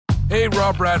Hey,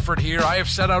 Rob Bradford here. I have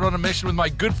set out on a mission with my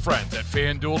good friends at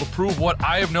FanDuel to prove what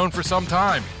I have known for some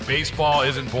time. Baseball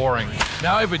isn't boring.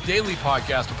 Now I have a daily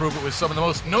podcast to prove it with some of the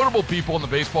most notable people in the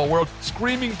baseball world,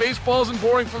 screaming baseball isn't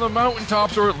boring from the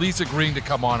mountaintops, or at least agreeing to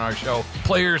come on our show.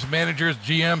 Players, managers,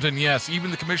 GMs, and yes, even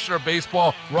the commissioner of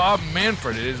baseball, Rob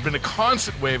Manfred. It has been a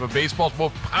constant wave of baseball's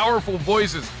most powerful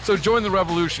voices. So join the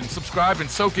revolution. Subscribe and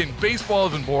soak in Baseball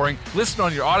Isn't Boring. Listen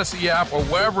on your Odyssey app or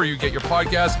wherever you get your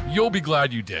podcasts. You'll be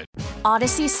glad you did.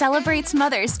 Odyssey celebrates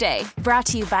Mother's Day, brought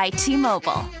to you by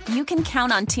T-Mobile. You can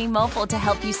count on T-Mobile to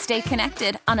help you stay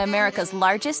connected on America's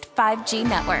largest 5G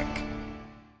network.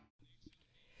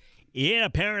 It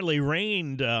apparently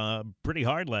rained pretty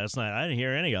hard last night. I didn't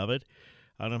hear any of it.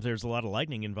 I don't know if there's a lot of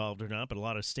lightning involved or not, but a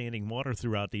lot of standing water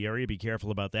throughout the area. Be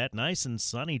careful about that. Nice and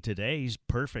sunny today.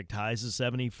 Perfect. Highs of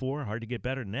 74. Hard to get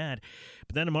better than that.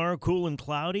 But then tomorrow, cool and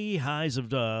cloudy. Highs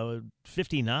of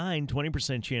 59,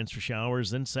 20% chance for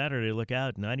showers. Then Saturday, look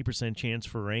out, 90% chance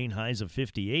for rain. Highs of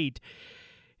 58.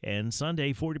 And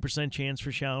Sunday, 40% chance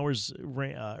for showers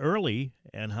early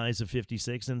and highs of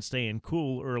 56, and staying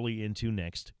cool early into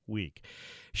next week.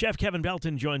 Chef Kevin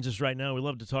Belton joins us right now. We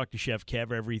love to talk to Chef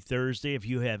Kev every Thursday. If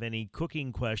you have any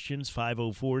cooking questions,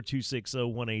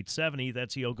 504-260-1870.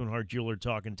 That's the Oakland Heart Jeweler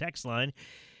talk and text line,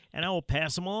 and I will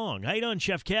pass them along. How you doing,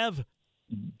 Chef Kev?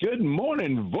 Good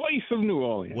morning, voice of New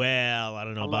Orleans. Well, I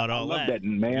don't know about all that. I love that,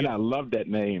 man. I love that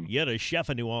name. You're the chef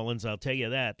of New Orleans, I'll tell you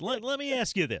that. Let me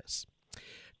ask you this.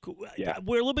 Yeah.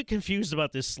 We're a little bit confused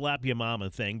about this slap your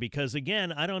mama thing because,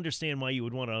 again, I don't understand why you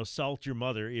would want to assault your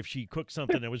mother if she cooked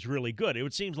something that was really good. It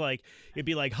would seem like it'd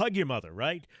be like hug your mother,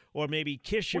 right? Or maybe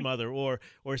kiss your mother or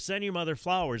send your mother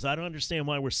flowers. I don't understand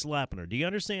why we're slapping her. Do you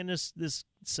understand this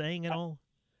saying at all?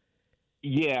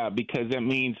 Yeah, because that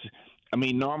means,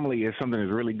 normally if something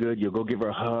is really good, you'll go give her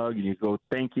a hug and you go,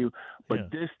 thank you. But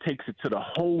This takes it to the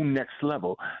whole next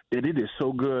level, that it is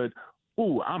so good.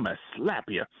 Ooh, I'm a slap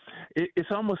you. It's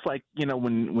almost like,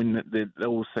 when the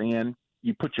old saying,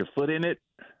 you put your foot in it.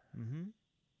 Mm-hmm.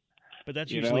 But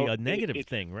that's usually a negative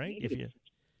thing, right?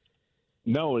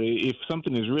 No, if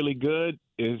something is really good,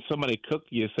 if somebody cooked,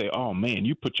 you say, oh, man,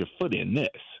 you put your foot in this.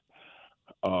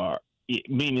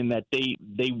 Meaning that they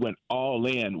went all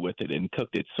in with it and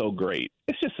cooked it so great.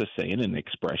 It's just a saying, an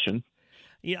expression.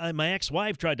 Yeah, my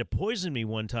ex-wife tried to poison me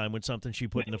one time with something she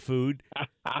put in the food.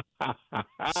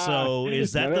 So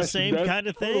is that the same kind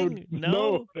of thing?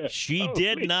 No, she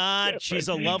did not. She's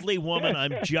a lovely woman.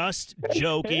 I'm just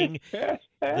joking.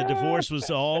 The divorce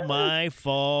was all my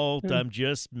fault. I'm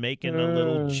just making a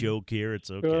little joke here.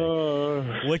 It's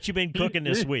okay. What you been cooking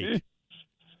this week?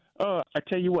 I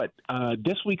tell you what,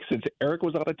 this week, since Eric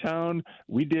was out of town,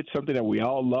 we did something that we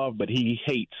all love, but he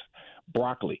hates: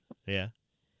 broccoli. Yeah.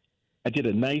 I did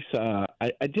a nice, I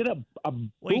did a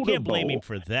Well, you can't blame bowl. him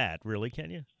for that, really,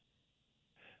 can you?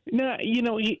 No,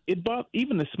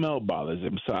 even the smell bothers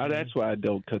him, so that's why I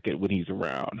don't cook it when he's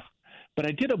around. But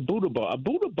I did a Buddha bowl. A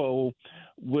Buddha bowl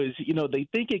was, they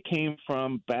think it came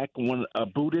from back when a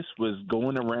Buddhist was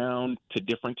going around to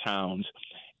different towns,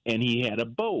 and he had a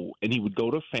bowl, and he would go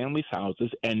to families'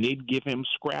 houses, and they'd give him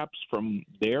scraps from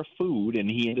their food, and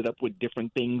he ended up with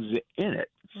different things in it.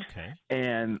 Okay.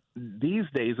 And these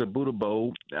days, a Buddha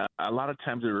bowl, a lot of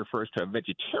times it refers to a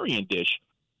vegetarian dish,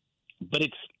 but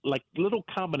it's like little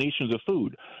combinations of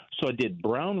food. So I did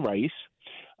brown rice.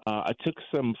 I took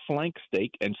some flank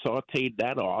steak and sauteed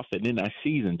that off, and then I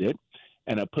seasoned it,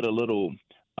 and I put a little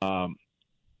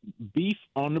beef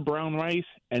on the brown rice,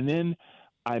 and then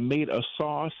I made a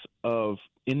sauce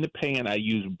in the pan. I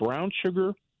used brown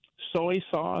sugar, soy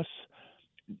sauce,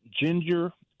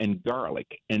 ginger, and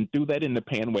garlic, and threw that in the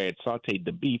pan where I had sauteed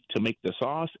the beef to make the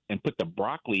sauce, and put the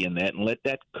broccoli in that and let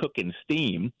that cook and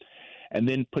steam, and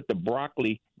then put the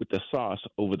broccoli with the sauce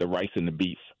over the rice and the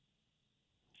beef.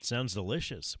 Sounds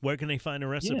delicious. Where can they find a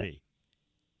recipe?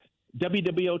 Yeah.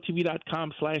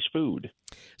 www.tv.com/food.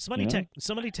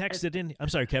 Somebody texted in. I'm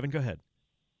sorry, Kevin, go ahead.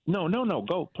 No,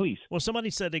 go, please. Well, somebody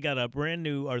said they got a brand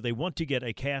new, or they want to get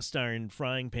a cast iron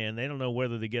frying pan. They don't know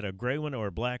whether they get a gray one or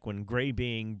a black one, gray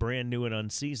being brand new and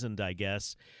unseasoned, I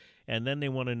guess. And then they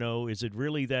want to know, is it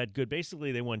really that good?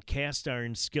 Basically, they want cast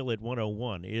iron skillet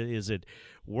 101. Is it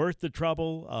worth the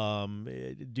trouble? How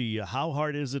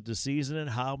hard is it to season it?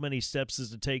 How many steps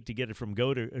does it take to get it from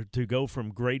go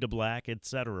from gray to black, et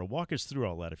cetera? Walk us through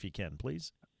all that if you can,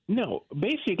 please. No,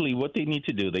 basically what they need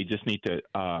to do, they just need to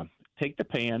take the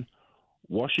pan,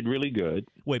 wash it really good.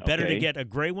 Wait, better to get a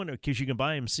gray one because you can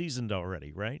buy them seasoned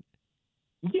already, right?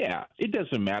 Yeah, it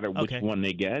doesn't matter which one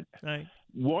they get. All right.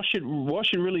 Wash it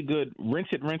really good. Rinse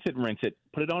it.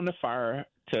 Put it on the fire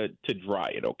to dry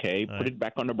it, okay? All Put right. it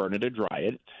back on the burner to dry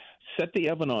it. Set the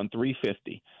oven on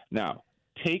 350. Now,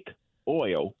 take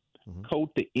oil, coat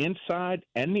the inside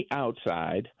and the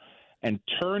outside, and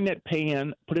turn that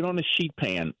pan, put it on a sheet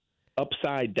pan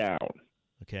upside down,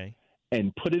 Okay.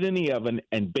 and put it in the oven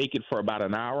and bake it for about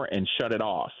an hour and shut it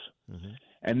off.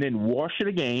 And then wash it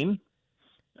again,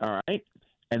 all right?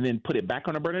 And then put it back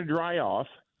on the burner to dry off,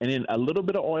 and then a little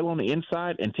bit of oil on the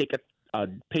inside, and take a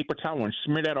paper towel and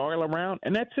smear that oil around,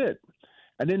 and that's it.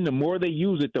 And then the more they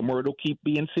use it, the more it'll keep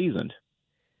being seasoned.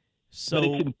 So But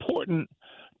it's important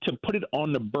to put it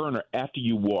on the burner after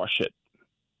you wash it.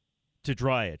 to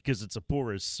dry it, because it's a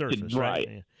porous surface, dry right? it.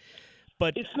 Yeah.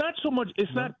 But It's not so much,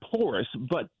 it's not porous,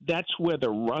 but that's where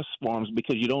the rust forms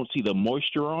because you don't see the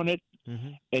moisture on it.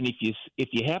 Mhm. And if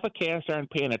you have a cast iron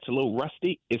pan that's a little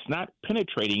rusty, it's not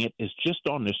penetrating it, it's just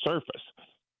on the surface.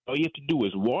 All you have to do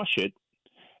is wash it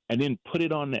and then put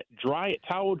it on that,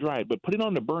 towel dry it, but put it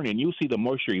on the burner and you'll see the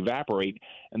moisture evaporate,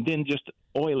 and then just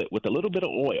oil it with a little bit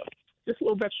of oil. Just a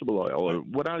little vegetable oil or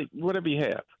whatever you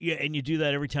have. yeah, and you do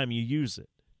that every time you use it.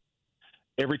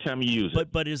 Every time you use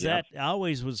it. But is Yeah. that, I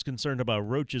always was concerned about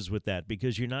roaches with that,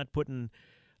 because you're not putting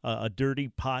a dirty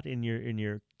pot in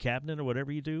your cabinet or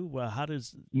whatever you do. Well, how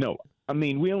does? No, I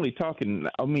mean we're talking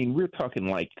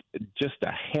like just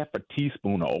a half a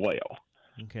teaspoon of oil,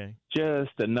 Okay.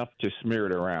 just enough to smear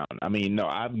it around. I mean, no,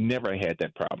 I've never had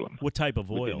that problem. What type of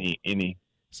with oil? any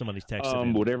Somebody's texted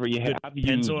in. whatever you have. Good I've Penn's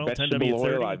used oil, vegetable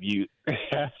 10W30? oil. I've used,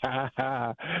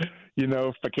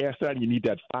 for cast iron you need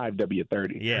that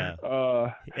 5W30. Yeah.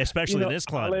 Especially in this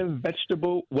climate. Olive,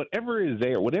 vegetable, whatever is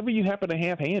there, whatever you happen to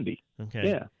have handy. Okay.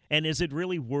 Yeah. And is it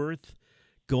really worth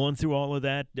going through all of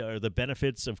that? Are the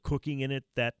benefits of cooking in it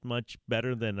that much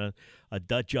better than a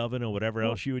Dutch oven or whatever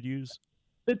else you would use?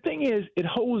 The thing is, it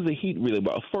holds the heat really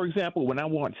well. For example, when I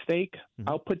want steak,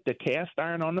 I'll put the cast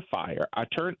iron on the fire. I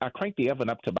crank the oven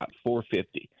up to about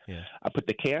 450. Yeah. I put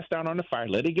the cast iron on the fire,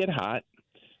 let it get hot.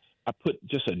 I put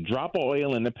just a drop of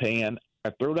oil in the pan.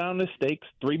 I throw down the steaks,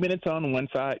 3 minutes on one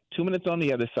side, 2 minutes on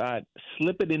the other side,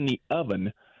 slip it in the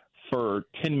oven for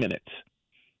 10 minutes.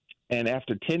 And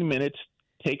after 10 minutes,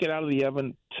 take it out of the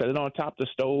oven, set it on top of the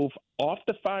stove, off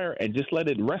the fire, and just let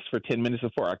it rest for 10 minutes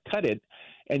before I cut it.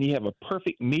 And you have a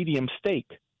perfect medium steak.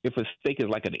 If a steak is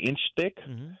like an inch thick,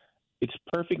 it's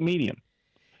perfect medium.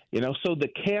 So the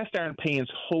cast iron pans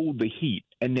hold the heat,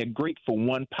 and they're great for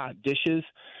one-pot dishes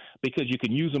because you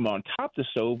can use them on top of the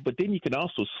stove, but then you can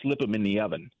also slip them in the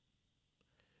oven.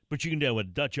 But you can do it with a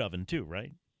Dutch oven too,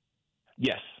 right?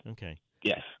 Yes, Okay.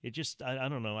 yes. It just, I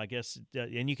don't know, I guess,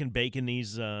 and you can bake in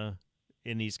these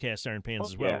cast iron pans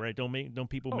as well, yeah. right? Don't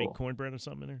people make cornbread or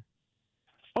something in there?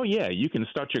 Oh, yeah, you can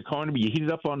start your cornbread. You heat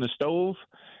it up on the stove,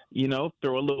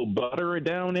 throw a little butter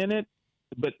down in it,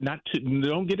 but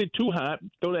don't get it too hot.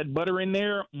 Throw that butter in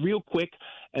there real quick,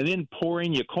 and then pour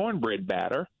in your cornbread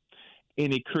batter,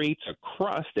 and it creates a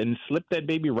crust, and slip that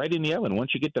baby right in the oven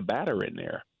once you get the batter in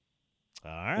there.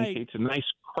 All right. It's a nice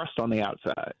crust on the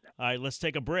outside. All right, let's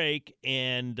take a break,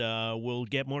 and we'll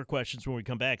get more questions when we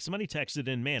come back. Somebody texted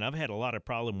in, man, I've had a lot of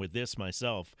problem with this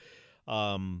myself.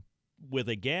 With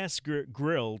a gas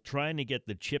grill, trying to get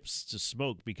the chips to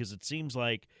smoke, because it seems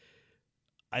like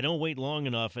I don't wait long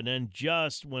enough, and then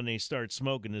just when they start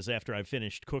smoking is after I've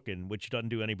finished cooking, which doesn't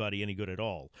do anybody any good at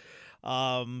all.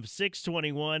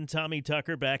 6:21, Tommy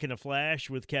Tucker back in a flash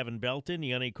with Kevin Belton.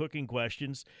 You got any cooking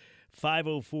questions?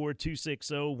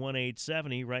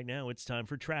 504-260-1870. Right now, it's time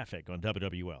for traffic on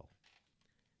WWL.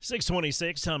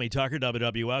 6:26, Tommy Tucker,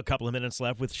 WWL. A couple of minutes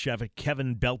left with Chef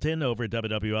Kevin Belton over at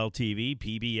WWL TV,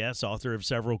 PBS, author of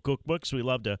several cookbooks. We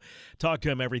love to talk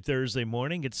to him every Thursday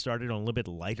morning. Get started on a little bit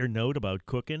lighter note about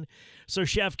cooking. So,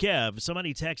 Chef Kev,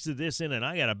 somebody texted this in, and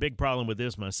I got a big problem with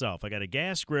this myself. I got a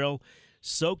gas grill,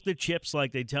 soak the chips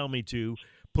like they tell me to,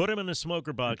 put them in the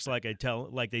smoker box like they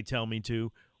tell me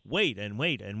to, wait and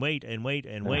wait and wait and wait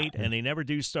and wait, and they never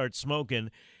do start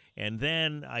smoking. And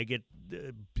then I get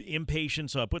impatient,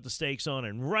 so I put the steaks on,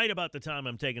 and right about the time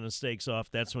I'm taking the steaks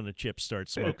off, that's when the chips start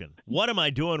smoking. What am I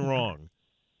doing wrong?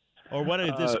 Or what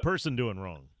is this person doing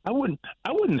wrong? I wouldn't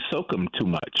soak them too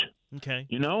much. Okay.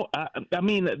 I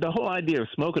mean, the whole idea of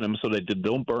smoking them so that they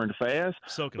don't burn fast.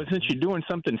 Soak 'em. But since you're doing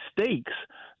something steaks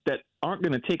that aren't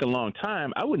going to take a long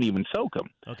time, I wouldn't even soak them.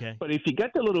 Okay. But if you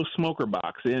got the little smoker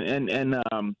box, and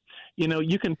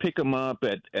you can pick them up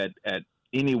at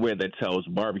anywhere that sells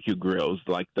barbecue grills,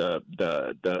 like the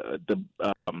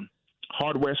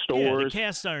hardware stores. Yeah, the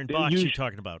cast iron box you're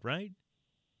talking about, right?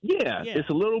 Yeah, it's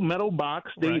a little metal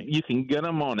box. Right. You can get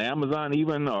them on Amazon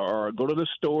even, or go to the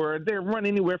store. They run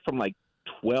anywhere from like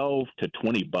 $12 to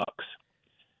 $20.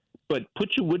 But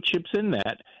put your wood chips in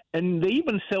that, And they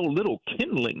even sell little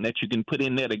kindling that you can put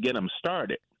in there to get them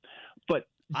started. But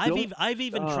I've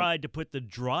even tried to put the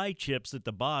dry chips at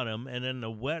the bottom and then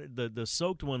the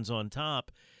soaked ones on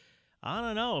top. I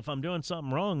don't know if I'm doing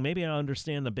something wrong. Maybe I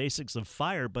understand the basics of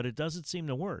fire, but it doesn't seem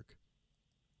to work.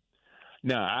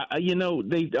 No,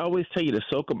 they always tell you to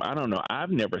soak them. I don't know.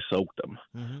 I've never soaked them.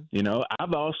 Mm-hmm.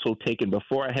 I've also taken,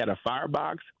 before I had a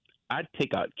firebox, I'd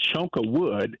take a chunk of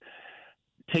wood,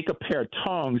 take a pair of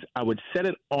tongs, I would set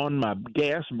it on my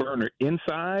gas burner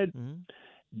inside,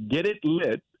 get it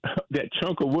lit, that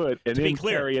chunk of wood, and then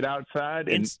carry it outside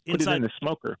and put it in the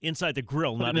smoker. Inside the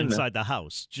grill, not inside the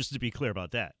house, just to be clear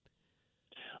about that.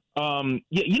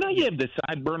 You have the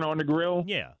side burner on the grill?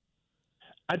 Yeah.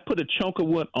 I'd put a chunk of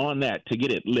wood on that to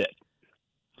get it lit.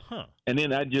 Huh. And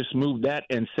then I'd just move that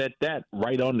and set that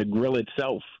right on the grill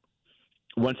itself.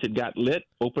 Once it got lit,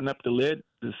 open up the lid,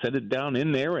 set it down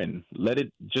in there, and let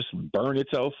it just burn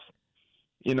itself.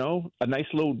 A nice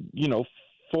little,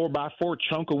 4x4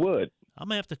 chunk of wood. I'm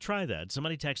going to have to try that.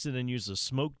 Somebody texted and used a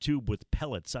smoke tube with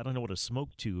pellets. I don't know what a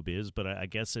smoke tube is, but I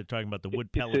guess they're talking about the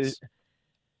wood pellets.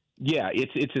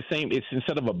 It's the same. It's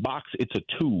instead of a box, it's a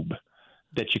tube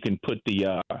that you can put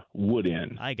the wood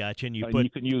in. I got you. And you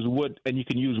can use wood, and you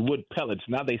can use wood pellets.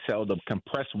 Now they sell the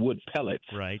compressed wood pellets.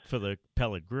 Right, for the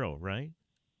pellet grill, right?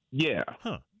 Yeah.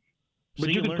 Huh. But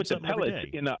you can put the pellets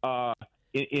in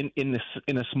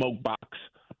a smoke box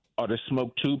or the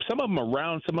smoke tube. Some of them are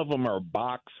round, some of them are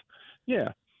box.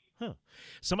 Yeah. Huh.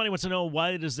 Somebody wants to know,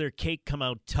 why does their cake come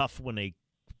out tough when they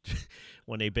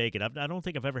bake it? I don't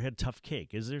think I've ever had tough cake.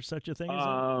 Is there such a thing?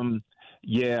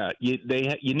 Yeah.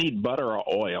 You need butter or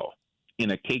oil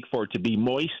in a cake for it to be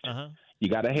moist. You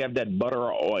got to have that butter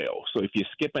or oil. So if you're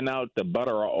skipping out the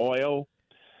butter or oil,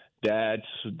 that's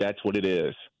what it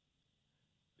is.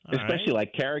 All Especially right.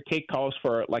 like carrot cake calls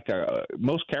for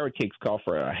most carrot cakes call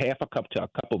for a half a cup to a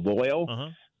cup of oil.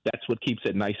 That's what keeps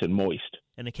it nice and moist.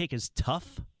 And the cake is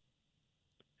tough?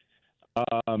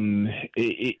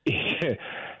 It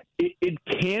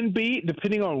can be,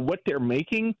 depending on what they're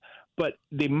making, but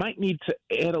they might need to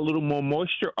add a little more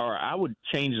moisture, or I would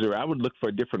look for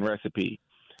a different recipe.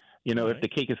 If the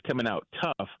cake is coming out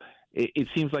tough, it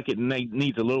seems like it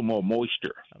needs a little more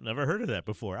moisture. I've never heard of that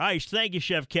before. All right, thank you,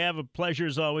 Chef Kev. A pleasure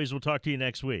as always. We'll talk to you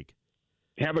next week.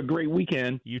 Have a great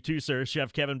weekend. You too, sir.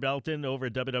 Chef Kevin Belton over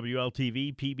at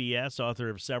WWL-TV, PBS, author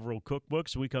of several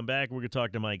cookbooks. When we come back, we're going to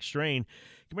talk to Mike Strain,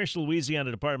 Commissioner,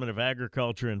 Louisiana Department of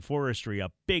Agriculture and Forestry, a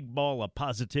big ball of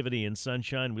positivity and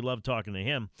sunshine. We love talking to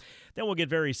him. Then we'll get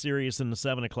very serious in the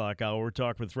 7 o'clock hour. We'll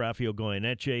talk with Rafael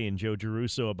Goyeneche and Joe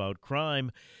Giarrusso about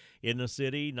crime in the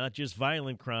city, not just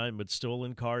violent crime, but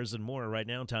stolen cars and more. Right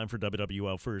now, time for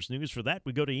WWL First News. For that,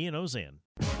 we go to Ian Ozan.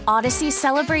 Odyssey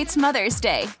celebrates Mother's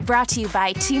Day, brought to you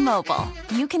by T-Mobile.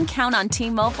 You can count on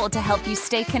T-Mobile to help you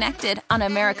stay connected on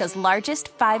America's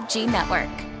largest 5G network.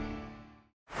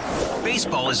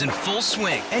 Baseball is in full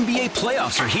swing. NBA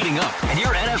playoffs are heating up, and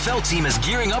your NFL team is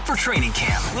gearing up for training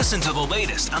camp. Listen to the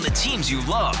latest on the teams you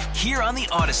love here on the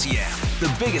Odyssey app.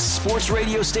 The biggest sports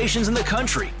radio stations in the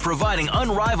country, providing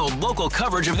unrivaled local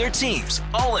coverage of their teams,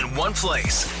 all in one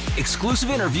place.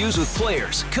 Exclusive interviews with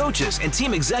players, coaches, and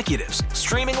team executives,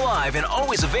 streaming live and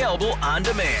always available on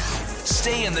demand.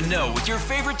 Stay in the know with your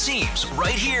favorite teams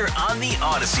right here on the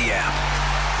Odyssey app.